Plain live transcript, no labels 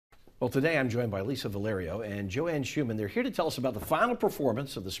Well, today I'm joined by Lisa Valerio and Joanne Schumann. They're here to tell us about the final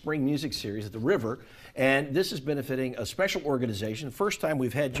performance of the Spring Music Series at the River, and this is benefiting a special organization. First time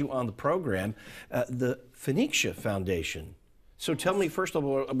we've had you on the program, the Phoenicia Foundation. So tell me, first of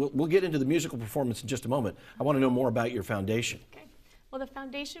all, we'll get into the musical performance in just a moment. I want to know more about your foundation. Okay. Well, the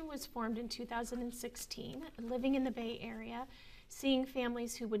foundation was formed in 2016, living in the Bay Area, seeing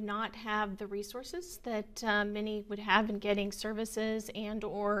families who would not have the resources that many would have in getting services and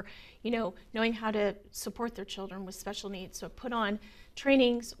or, knowing how to support their children with special needs. So I put on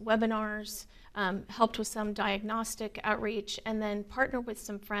trainings, webinars, helped with some diagnostic outreach, and then partnered with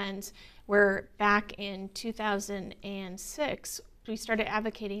some friends where back in 2006, we started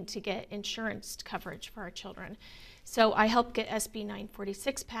advocating to get insurance coverage for our children. So I helped get SB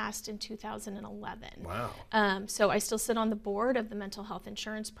 946 passed in 2011. Wow. So I still sit on the board of the Mental Health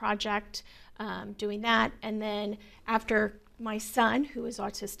Insurance Project, doing that. And then after my son, who is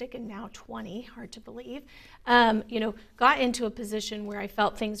autistic and now 20, hard to believe, got into a position where I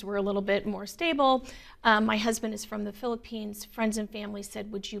felt things were a little bit more stable. My husband is from the Philippines. Friends and family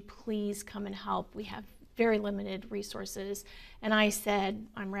said, would you please come and help? We have very limited resources. And I said,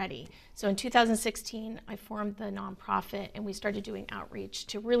 I'm ready. So in 2016, I formed the nonprofit and we started doing outreach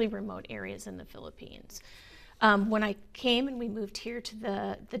to really remote areas in the Philippines. When I came and we moved here to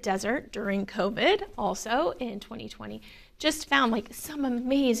the desert during COVID, also in 2020, just found like some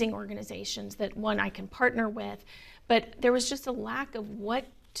amazing organizations that I can partner with, but there was just a lack of what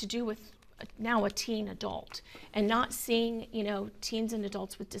to do with now a teen adult and not seeing, teens and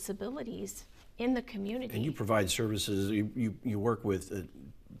adults with disabilities in the community. And you provide services, you work with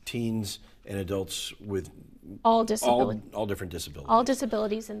teens and adults with all disabilities. All different disabilities. All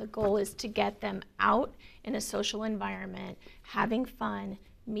disabilities, and the goal is to get them out in a social environment, having fun,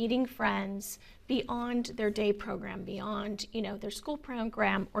 meeting friends, beyond their day program, beyond their school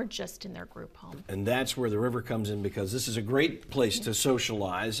program, or just in their group home. And that's where the River comes in, because this is a great place to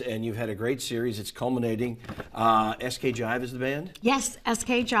socialize, and you've had a great series. It's culminating. SK Jive is the band? Yes,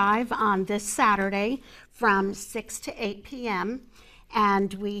 SK Jive on this Saturday from 6 to 8 p.m.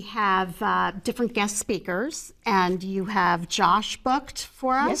 And we have different guest speakers, and you have Josh booked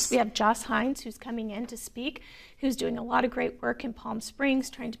for us. Yes, we have Josh Hines, who's coming in to speak, who's doing a lot of great work in Palm Springs,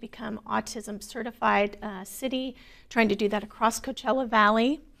 trying to become autism certified city, trying to do that across Coachella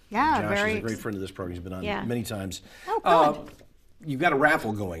Valley. Yeah, Josh is a great friend of this program. He's been on many times. Oh, good. You've got a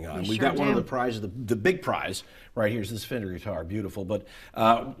raffle going on. We've sure got one of do. the prizes, the big prize right here is this Fender guitar, beautiful. But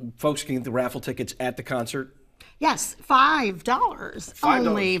folks can get the raffle tickets at the concert. Yes, $5.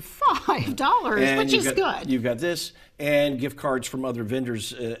 Only $5, which is good. You've got this and gift cards from other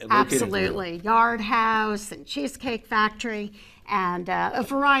vendors located. Absolutely. Yard House and Cheesecake Factory and a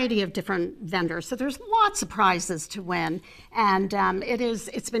variety of different vendors. So there's lots of prizes to win, and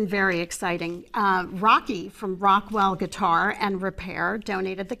it's been very exciting. Rocky from Rockwell Guitar and Repair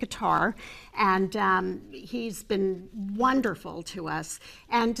donated the guitar, and he's been wonderful to us.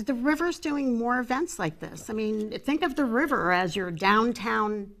 And the River's doing more events like this. I mean, think of the River as your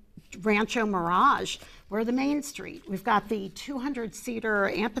downtown Rancho Mirage. We're the Main Street. We've got the 200-seater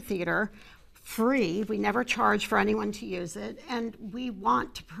amphitheater, free. We never charge for anyone to use it, and we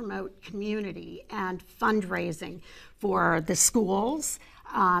want to promote community and fundraising for the schools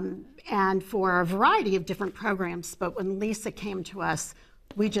and for a variety of different programs. But when Lisa came to us,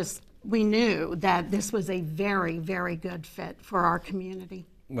 we knew that this was a very, very good fit for our community.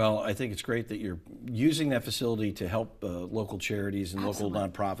 Well, I think it's great that you're using that facility to help local charities and Absolutely. local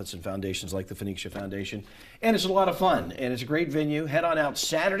nonprofits and foundations like the Phoenicia Foundation. And it's a lot of fun, and it's a great venue. Head on out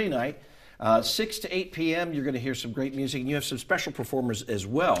Saturday night. 6 to 8 p.m. You're going to hear some great music, and you have some special performers as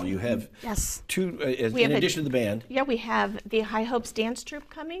well. You have two, in addition to the band. Yeah, we have the High Hopes Dance Troupe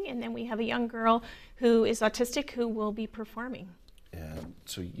coming, and then we have a young girl who is autistic who will be performing.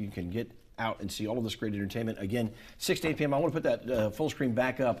 So you can get out and see all of this great entertainment. Again, 6 to 8 p.m. I want to put that full screen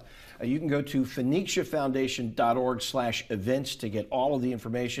back up. You can go to phoeniciafoundation.org/events to get all of the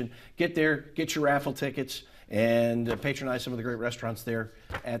information. Get there, get your raffle tickets, and patronize some of the great restaurants there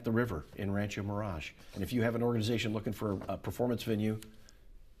at the River in Rancho Mirage. And if you have an organization looking for a performance venue,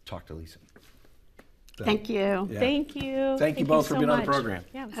 talk to Lisa. Thank you. Yeah. Thank you. Thank you both for so being on much. the program.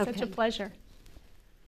 Yeah, it was such a pleasure.